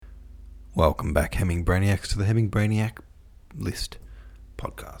Welcome back, Hemming Brainiacs, to the Hemming Brainiac List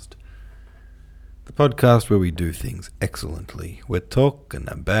podcast. The podcast where we do things excellently. We're talking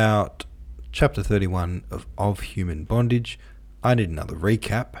about Chapter 31 of Human Bondage. I need another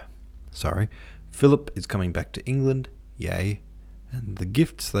recap. Sorry. Philip is coming back to England. Yay. And the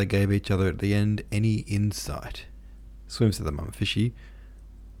gifts they gave each other at the end, any insight? Swims to the Mum Fishy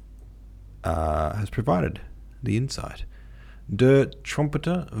has provided the insight. Der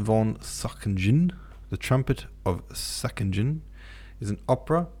Trompeter von Sackingen, The Trumpet of Sackingen, is an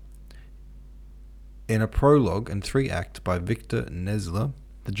opera in a prologue and 3 acts by Victor Nesler.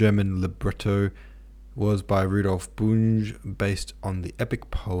 The German libretto was by Rudolf Bunge, based on the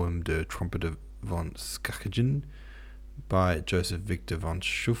epic poem Der Trompeter von Sackingen by Joseph Victor von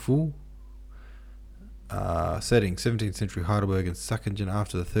Schuffel. Setting 17th century Heidelberg and Sackingen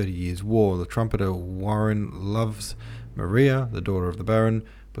after the 30 Years' War. The trumpeter Warren loves Maria, the daughter of the Baron,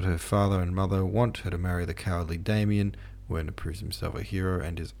 but her father and mother want her to marry the cowardly Damien. Werner proves himself a hero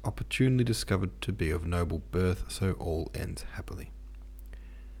and is opportunely discovered to be of noble birth, so all ends happily.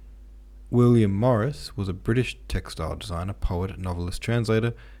 William Morris was a British textile designer, poet, novelist,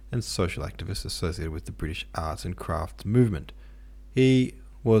 translator, and social activist associated with the British arts and crafts movement. He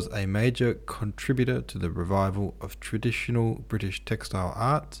was a major contributor to the revival of traditional British textile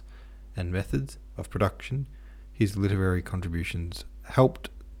arts and methods of production. His literary contributions helped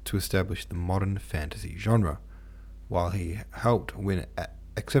to establish the modern fantasy genre, while he helped win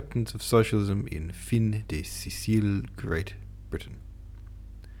acceptance of socialism in Fin de Sicile, Great Britain.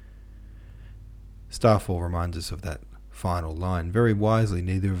 Starfall reminds us of that final line. Very wisely,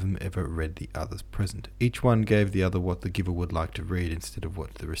 neither of them ever read the other's present. Each one gave the other what the giver would like to read instead of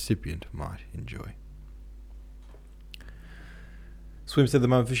what the recipient might enjoy. Swim said the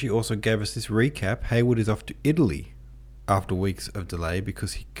Mum Fishy also gave us this recap. Haywood is off to Italy after weeks of delay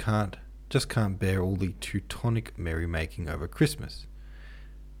because he can't bear all the Teutonic merrymaking over Christmas.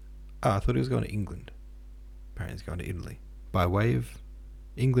 I thought he was going to England. Apparently he's going to Italy. By way of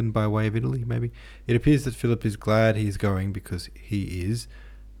Italy, maybe? It appears that Philip is glad he is going because he is,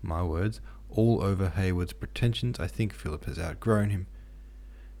 my words, all over Haywood's pretensions. I think Philip has outgrown him.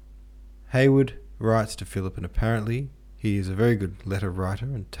 Haywood writes to Philip, and apparently he is a very good letter writer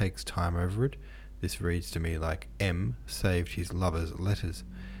and takes time over it. This reads to me like M saved his lover's letters.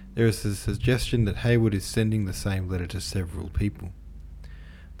 There is a suggestion that Haywood is sending the same letter to several people.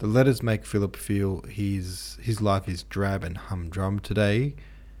 The letters make Philip feel his life is drab and humdrum. Today,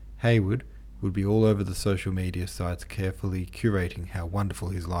 Haywood would be all over the social media sites carefully curating how wonderful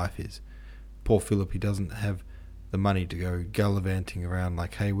his life is. Poor Philip, he doesn't have the money to go gallivanting around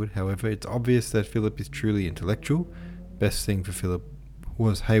like Haywood. However, it's obvious that Philip is truly intellectual. Best thing for Philip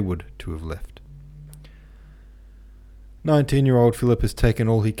was Haywood to have left. 19-year-old Philip has taken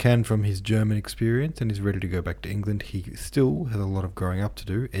all he can from his German experience and is ready to go back to England. He still has a lot of growing up to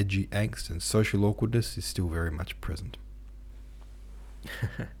do. Edgy angst and social awkwardness is still very much present.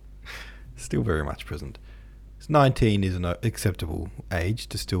 Still very much present. 19 is an acceptable age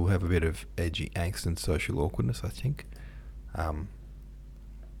to still have a bit of edgy angst and social awkwardness, I think. I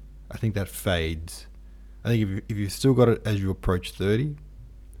think that fades. I think if you've still got it as you approach 30,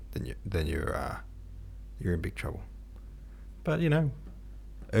 then you're in big trouble. But,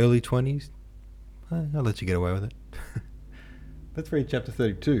 early 20s, I'll let you get away with it. Let's read chapter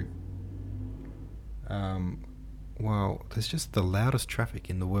 32. Well, there's just the loudest traffic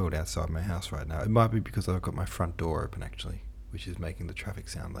in the world outside my house right now. It might be because I've got my front door open, actually, which is making the traffic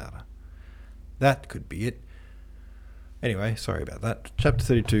sound louder. That could be it. Anyway, sorry about that. Chapter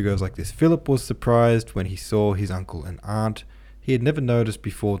 32 goes like this. Philip was surprised when he saw his uncle and aunt. He had never noticed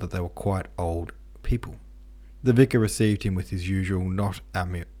before that they were quite old people. The vicar received him with his usual not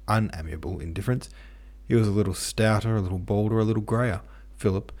unamiable indifference. He was a little stouter, a little bolder, a little greyer.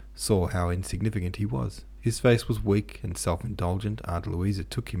 Philip saw how insignificant he was. His face was weak and self-indulgent. Aunt Louisa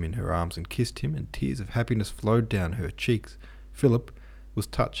took him in her arms and kissed him, and tears of happiness flowed down her cheeks. Philip was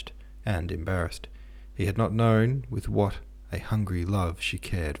touched and embarrassed. He had not known with what a hungry love she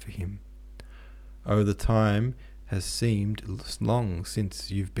cared for him. "Oh, the time has seemed long since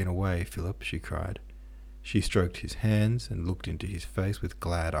you've been away, Philip," she cried. She stroked his hands and looked into his face with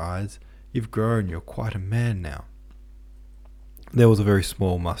glad eyes. "You've grown, you're quite a man now." There was a very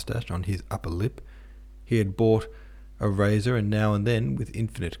small moustache on his upper lip. He had bought a razor and now and then, with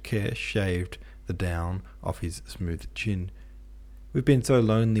infinite care, shaved the down off his smooth chin. "We've been so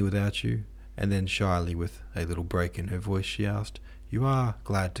lonely without you." And then shyly, with a little break in her voice, she asked, "You are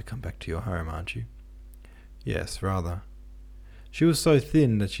glad to come back to your home, aren't you?" "Yes, rather." She was so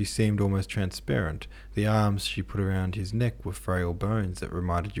thin that she seemed almost transparent. The arms she put around his neck were frail bones that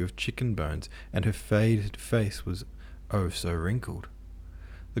reminded you of chicken bones, and her faded face was oh so wrinkled.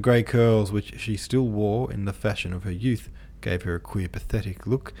 The grey curls which she still wore in the fashion of her youth gave her a queer pathetic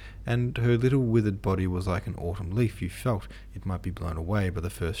look, and her little withered body was like an autumn leaf you felt it might be blown away by the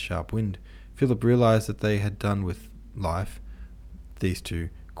first sharp wind. Philip realized that they had done with life, these two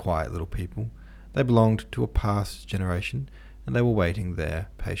quiet little people. They belonged to a past generation, and they were waiting there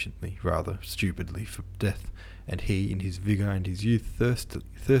patiently, rather stupidly, for death, and he, in his vigour and his youth,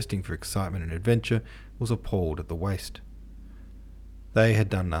 thirsting for excitement and adventure, was appalled at the waste. They had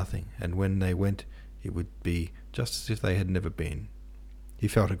done nothing, and when they went it would be just as if they had never been. He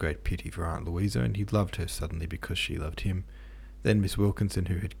felt a great pity for Aunt Louisa, and he loved her suddenly because she loved him. Then Miss Wilkinson,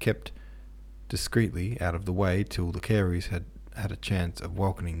 who had kept discreetly out of the way till the Careys had had a chance of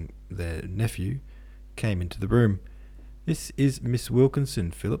welcoming their nephew, came into the room. "This is Miss Wilkinson,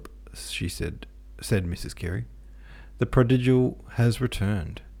 Philip," she said Mrs. Carey. "The prodigal has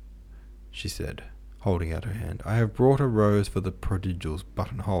returned," she said, holding out her hand. "I have brought a rose for the prodigal's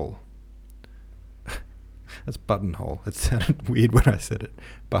buttonhole." That's buttonhole. It sounded weird when I said it.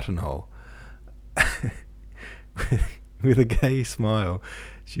 Buttonhole. With a gay smile,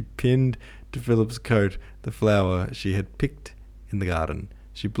 she pinned to Philip's coat the flower she had picked in the garden.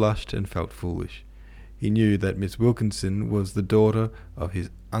 She blushed and felt foolish. He knew that Miss Wilkinson was the daughter of his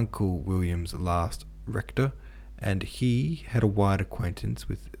Uncle William's last rector, and he had a wide acquaintance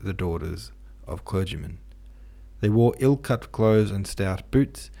with the daughters of clergymen. They wore ill-cut clothes and stout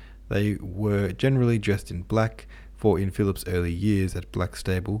boots. They were generally dressed in black, for in Philip's early years at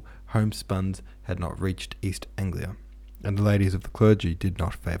Blackstable, homespuns had not reached East Anglia, and the ladies of the clergy did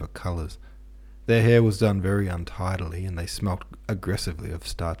not favour colours. Their hair was done very untidily, and they smelt aggressively of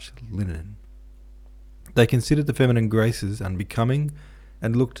starched linen. They considered the feminine graces unbecoming,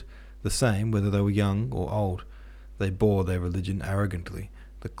 and looked the same whether they were young or old. They bore their religion arrogantly.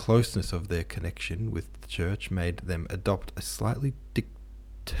 The closeness of their connection with the church made them adopt a slightly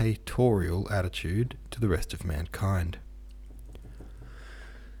dictatorial attitude to the rest of mankind.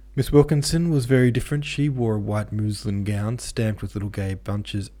 Miss Wilkinson was very different. She wore a white muslin gown stamped with little gay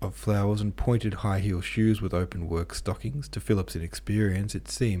bunches of flowers and pointed high-heel shoes with open-work stockings. To Philip's inexperience, it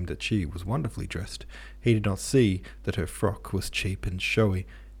seemed that she was wonderfully dressed. He did not see that her frock was cheap and showy.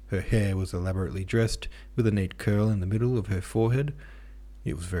 Her hair was elaborately dressed, with a neat curl in the middle of her forehead.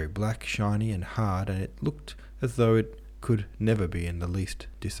 It was very black, shiny, and hard, and it looked as though it could never be in the least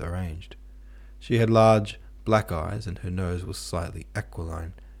disarranged. She had large black eyes, and her nose was slightly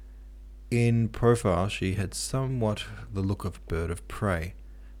aquiline. In profile she had somewhat the look of a bird of prey,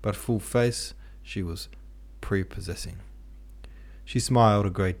 but full face she was prepossessing. She smiled a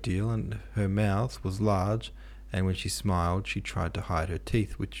great deal, and her mouth was large, and when she smiled she tried to hide her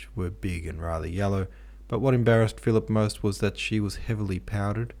teeth, which were big and rather yellow. But what embarrassed Philip most was that she was heavily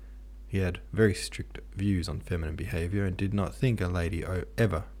powdered. He had very strict views on feminine behaviour, and did not think a lady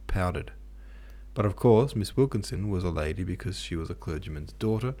ever powdered. But of course Miss Wilkinson was a lady because she was a clergyman's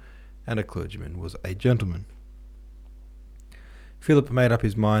daughter, and a clergyman was a gentleman. Philip made up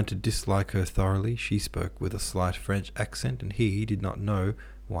his mind to dislike her thoroughly. She spoke with a slight French accent, and he did not know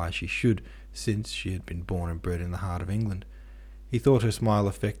why she should, since she had been born and bred in the heart of England. He thought her smile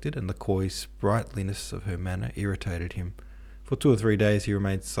affected, and the coy sprightliness of her manner irritated him. For 2 or 3 days he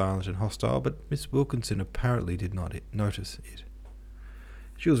remained silent and hostile, but Miss Wilkinson apparently did not notice it.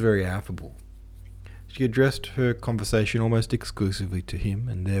 She was very affable. She addressed her conversation almost exclusively to him,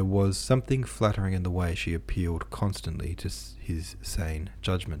 and there was something flattering in the way she appealed constantly to his sane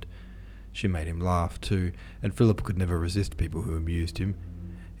judgment. She made him laugh too, and Philip could never resist people who amused him.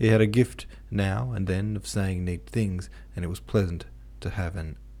 He had a gift now and then of saying neat things, and it was pleasant to have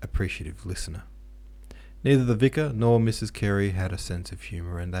an appreciative listener. Neither the vicar nor Mrs. Carey had a sense of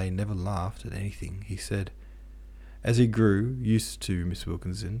humour, and they never laughed at anything he said. As he grew used to Miss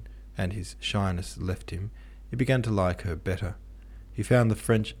Wilkinson, and his shyness left him, he began to like her better. He found the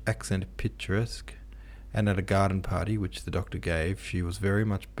French accent picturesque, and at a garden party which the doctor gave, she was very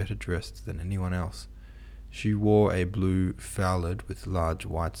much better dressed than anyone else. She wore a blue foulard with large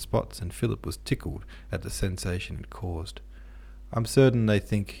white spots, and Philip was tickled at the sensation it caused. "I'm certain they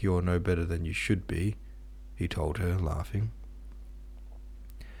think you're no better than you should be," he told her, laughing.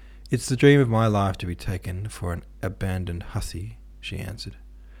 "It's the dream of my life to be taken for an abandoned hussy," she answered.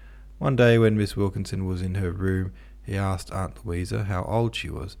 One day when Miss Wilkinson was in her room, he asked Aunt Louisa how old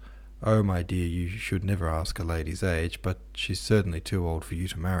she was. "Oh, my dear, you should never ask a lady's age, but she's certainly too old for you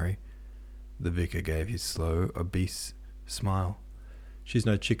to marry." The vicar gave his slow, obese smile. "She's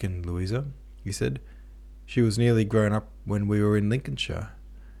no chicken, Louisa," he said. She was nearly grown up when we were in Lincolnshire,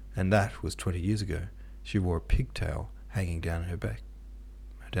 and that was 20 years ago. She wore a pigtail hanging down her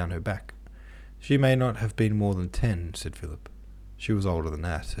back. She may not have been more than 10, said Philip. She was older than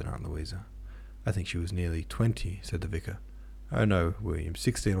that, said Aunt Louisa. I think she was nearly 20, said the vicar. Oh no, William,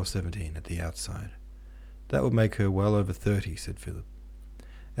 16 or 17 at the outside. That would make her well over 30, said Philip.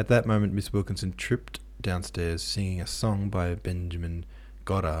 At that moment Miss Wilkinson tripped downstairs singing a song by Benjamin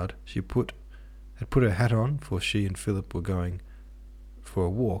Goddard. She had put her hat on, for she and Philip were going for a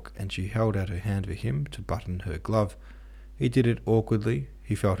walk, and she held out her hand for him to button her glove. He did it awkwardly.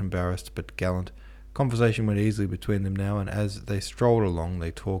 He felt embarrassed but gallant. Conversation went easily between them now, and as they strolled along they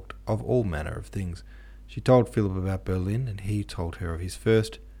talked of all manner of things. She told Philip about Berlin, and he told her of his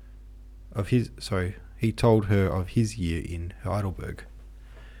year in Heidelberg.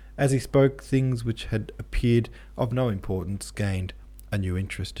 As he spoke, things which had appeared of no importance gained a new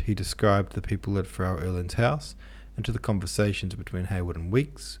interest. He described the people at Frau Erlen's house, and to the conversations between Hayward and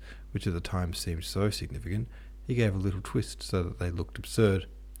Weeks, which at the time seemed so significant, he gave a little twist so that they looked absurd.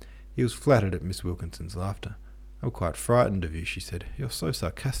 He was flattered at Miss Wilkinson's laughter. "I'm quite frightened of you," she said. "You're so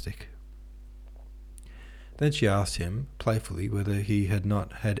sarcastic." Then she asked him, playfully, whether he had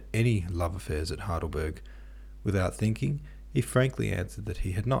not had any love affairs at Heidelberg. Without thinking, he frankly answered that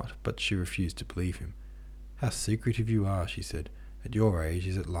he had not, but she refused to believe him. "How secretive you are," she said. "At your age,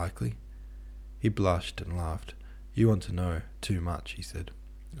 is it likely?" He blushed and laughed. "You want to know too much," he said.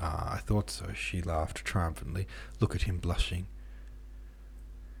 "Ah, I thought so," she laughed triumphantly. Look at him blushing.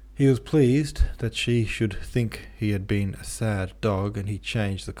 He was pleased that she should think he had been a sad dog, and he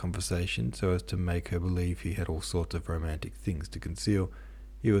changed the conversation so as to make her believe he had all sorts of romantic things to conceal.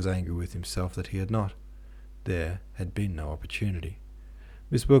 He was angry with himself that he had not. There had been no opportunity.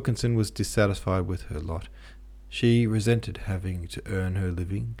 Miss Wilkinson was dissatisfied with her lot. She resented having to earn her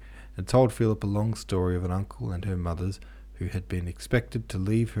living, and told Philip a long story of an uncle and her mother's who had been expected to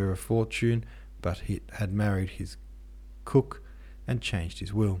leave her a fortune, but he had married his cook and changed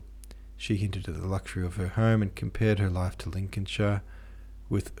his will. She hinted at the luxury of her home and compared her life to Lincolnshire,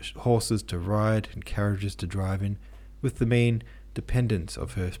 with horses to ride and carriages to drive in, with the mean dependence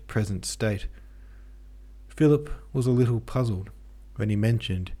of her present state. Philip was a little puzzled when he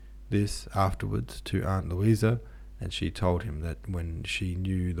mentioned this afterwards to Aunt Louisa, and she told him that when she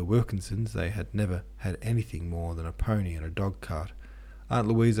knew the Wilkinsons they had never had anything more than a pony and a dog-cart. Aunt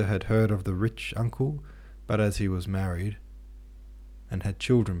Louisa had heard of the rich uncle, but as he was married and had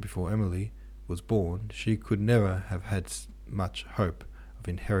children before Emily was born, she could never have had much hope of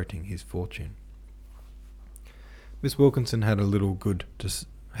inheriting his fortune. Miss Wilkinson had little good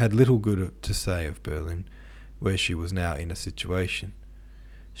to say of Berlin, where she was now in a situation.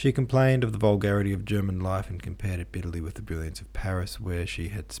 She complained of the vulgarity of German life and compared it bitterly with the brilliance of Paris, where she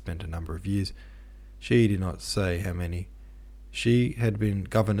had spent a number of years. She did not say how many. She had been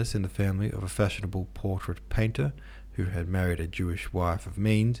governess in the family of a fashionable portrait painter who had married a Jewish wife of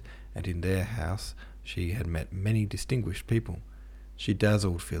means, and in their house she had met many distinguished people. She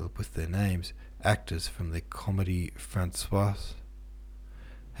dazzled Philip with their names. Actors from the Comédie Française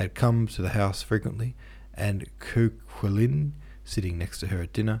had come to the house frequently, and Coquelin, sitting next to her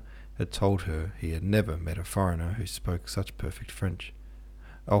at dinner, had told her he had never met a foreigner who spoke such perfect French.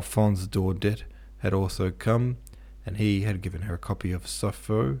 Alphonse Daudet had also come, and he had given her a copy of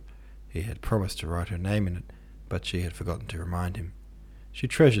Sappho. He had promised to write her name in it, but she had forgotten to remind him. She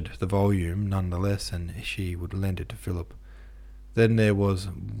treasured the volume none the less, and she would lend it to Philip. Then there was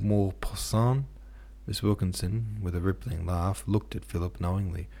Maugham. Miss Wilkinson, with a rippling laugh, looked at Philip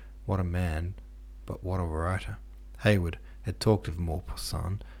knowingly. What a man, but what a writer! Hayward had talked of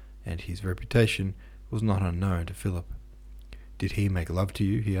Maugham, and his reputation was not unknown to Philip. "Did he make love to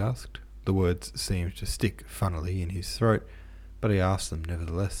you?" he asked. The words seemed to stick funnily in his throat, but he asked them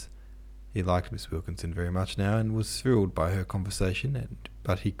nevertheless. He liked Miss Wilkinson very much now, and was thrilled by her conversation,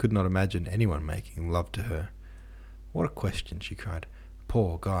 but he could not imagine anyone making love to her. "What a question!" she cried.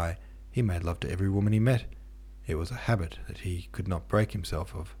 "Poor Guy! He made love to every woman he met. It was a habit that he could not break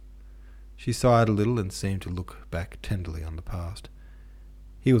himself of." She sighed a little and seemed to look back tenderly on the past.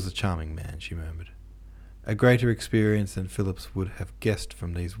 "He was a charming man," she murmured. A greater experience than Philip's would have guessed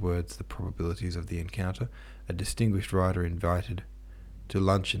from these words the probabilities of the encounter. A distinguished writer invited to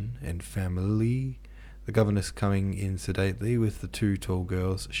luncheon en famille, the governess coming in sedately with the two tall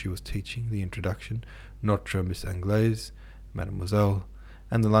girls she was teaching, the introduction, Notre Miss Anglaise, Mademoiselle,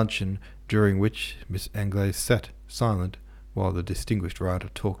 and the luncheon, during which Miss Anglaise sat silent while the distinguished writer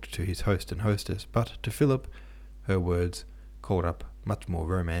talked to his host and hostess, but to Philip her words called up much more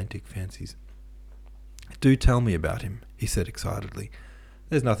romantic fancies. "Do tell me about him," he said excitedly.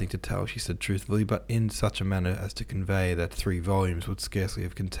 There's nothing to tell, she said truthfully, but in such a manner as to convey that 3 volumes would scarcely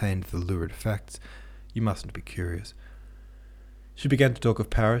have contained the lurid facts. You mustn't be curious. She began to talk of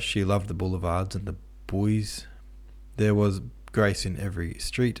Paris. She loved the boulevards and the bois. There was grace in every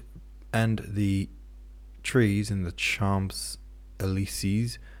street, and the trees in the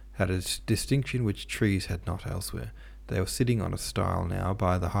Champs-Élysées had a distinction which trees had not elsewhere. They were sitting on a stile now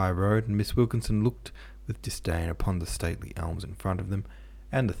by the high road, and Miss Wilkinson looked with disdain upon the stately elms in front of them,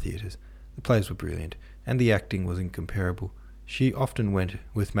 and the theatres. The plays were brilliant, and the acting was incomparable. She often went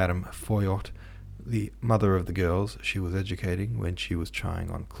with Madame Foyot, the mother of the girls she was educating, when she was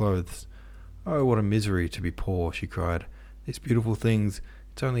trying on clothes. "Oh, what a misery to be poor," she cried. "These beautiful things,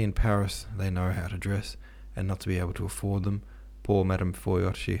 it's only in Paris they know how to dress, and not to be able to afford them. Poor Madame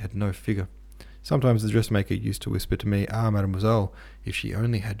Foyot, she had no figure. Sometimes the dressmaker used to whisper to me, 'Ah, mademoiselle, if she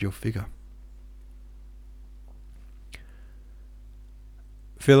only had your figure.'"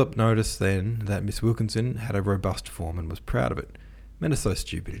 Philip noticed then that Miss Wilkinson had a robust form and was proud of it. Men are so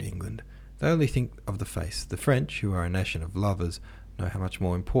stupid in England. They only think of the face. The French, who are a nation of lovers, know how much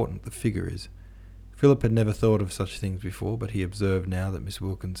more important the figure is. Philip had never thought of such things before, but he observed now that Miss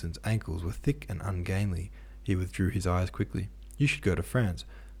Wilkinson's ankles were thick and ungainly. He withdrew his eyes quickly. "You should go to France.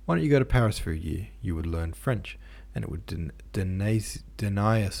 Why don't you go to Paris for a year? You would learn French, and it would denies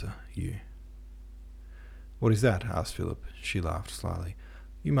you." "What is that?" asked Philip. She laughed slyly.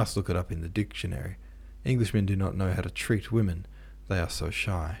 "You must look it up in the dictionary. Englishmen do not know how to treat women. They are so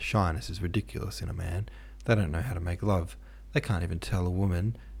shy. Shyness is ridiculous in a man. They don't know how to make love. They can't even tell a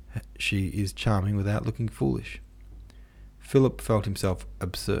woman she is charming without looking foolish." Philip felt himself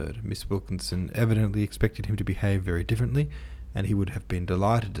absurd. Miss Wilkinson evidently expected him to behave very differently, and he would have been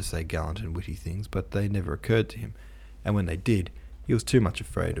delighted to say gallant and witty things, but they never occurred to him, and when they did, he was too much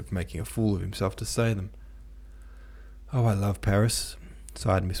afraid of making a fool of himself to say them. "Oh, I love Paris,"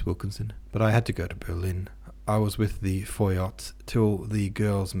 sighed Miss Wilkinson, "but I had to go to Berlin. I was with the Foyots till the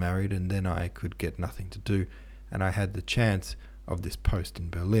girls married, and then I could get nothing to do, and I had the chance of this post in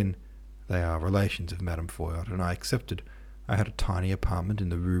Berlin. They are relations of Madame Foyot, and I accepted. I had a tiny apartment in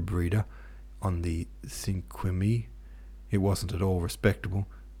the Rue Breda on the Cinquemi. It wasn't at all respectable.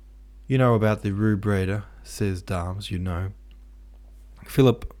 You know about the Rue Breda, says dames, you know."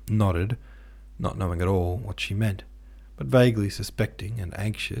 Philip nodded, not knowing at all what she meant, but vaguely suspecting and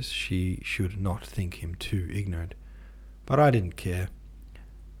anxious she should not think him too ignorant. "But I didn't care.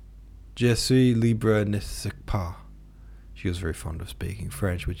 Je suis libre, n'est-ce pas?" She was very fond of speaking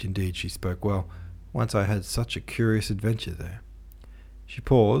French, which indeed she spoke well. "Once I had such a curious adventure there." She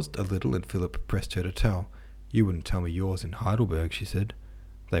paused a little, and Philip pressed her to tell. "You wouldn't tell me yours in Heidelberg," she said.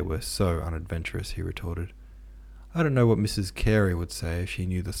 "They were so unadventurous," he retorted. "I don't know what Mrs. Carey would say if she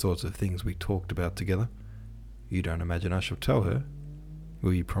knew the sorts of things we talked about together." "You don't imagine I shall tell her?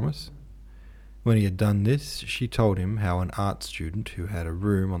 Will you promise?" When he had done this, she told him how an art student who had a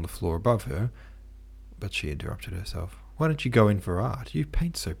room on the floor above her... But she interrupted herself. "Why don't you go in for art? You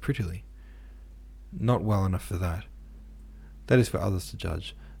paint so prettily." "Not well enough for that." "That is for others to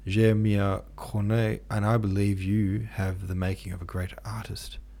judge. Je m'y connais, and I believe you have the making of a great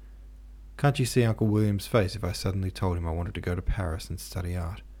artist. Can't you see Uncle William's face if I suddenly told him I wanted to go to Paris and study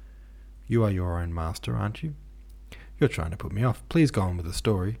art? You are your own master, aren't you?" "You're trying to put me off. Please go on with the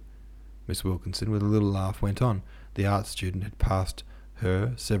story." Miss Wilkinson, with a little laugh, went on. The art student had passed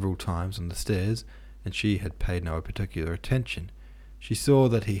her several times on the stairs, and she had paid no particular attention. She saw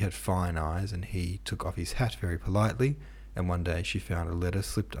that he had fine eyes, and he took off his hat very politely, and one day she found a letter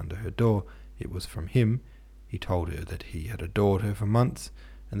slipped under her door. It was from him. He told her that he had adored her for months,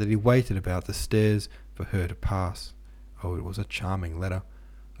 and that he waited about the stairs for her to pass. Oh, it was a charming letter.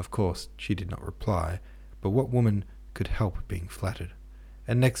 Of course, she did not reply, but what woman could help being flattered?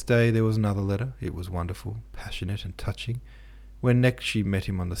 And next day there was another letter. It was wonderful, passionate, and touching. When next she met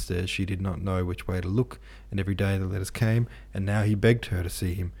him on the stairs, she did not know which way to look, and every day the letters came, and now he begged her to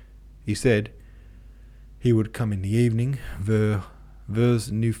see him. He said he would come in the evening,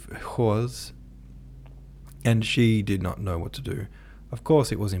 vers 9 heures, and she did not know what to do. Of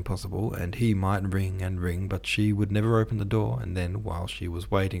course it was impossible, and he might ring and ring, but she would never open the door, and then, while she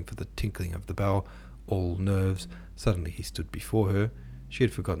was waiting for the tinkling of the bell, all nerves, suddenly he stood before her. She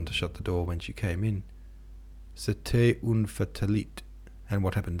had forgotten to shut the door when she came in. "C'était une fatalité." "And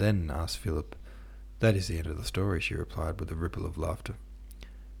what happened then?" asked Philip. "That is the end of the story," she replied with a ripple of laughter.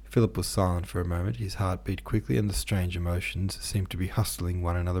 Philip was silent for a moment. His heart beat quickly, and the strange emotions seemed to be hustling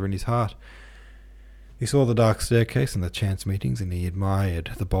one another in his heart. He saw the dark staircase and the chance meetings, and he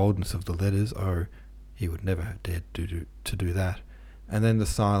admired the boldness of the letters. Oh, he would never have dared to do that. And then the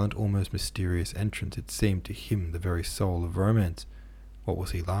silent, almost mysterious entrance. It seemed to him the very soul of romance. What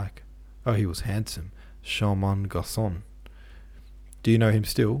was he like? Oh, he was handsome. Charmant garçon. Do you know him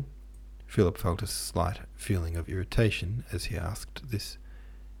still? Philip felt a slight feeling of irritation as he asked this.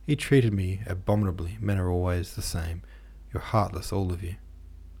 He treated me abominably. Men are always the same. You're heartless, all of you.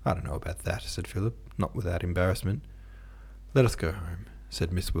 I don't know about that, said Philip, not without embarrassment. Let us go home,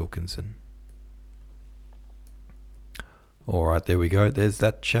 said Miss Wilkinson. All right, there we go. There's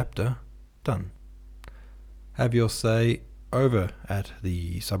that chapter. Done. Have your say over at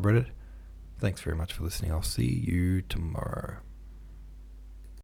the subreddit. Thanks very much for listening. I'll see you tomorrow.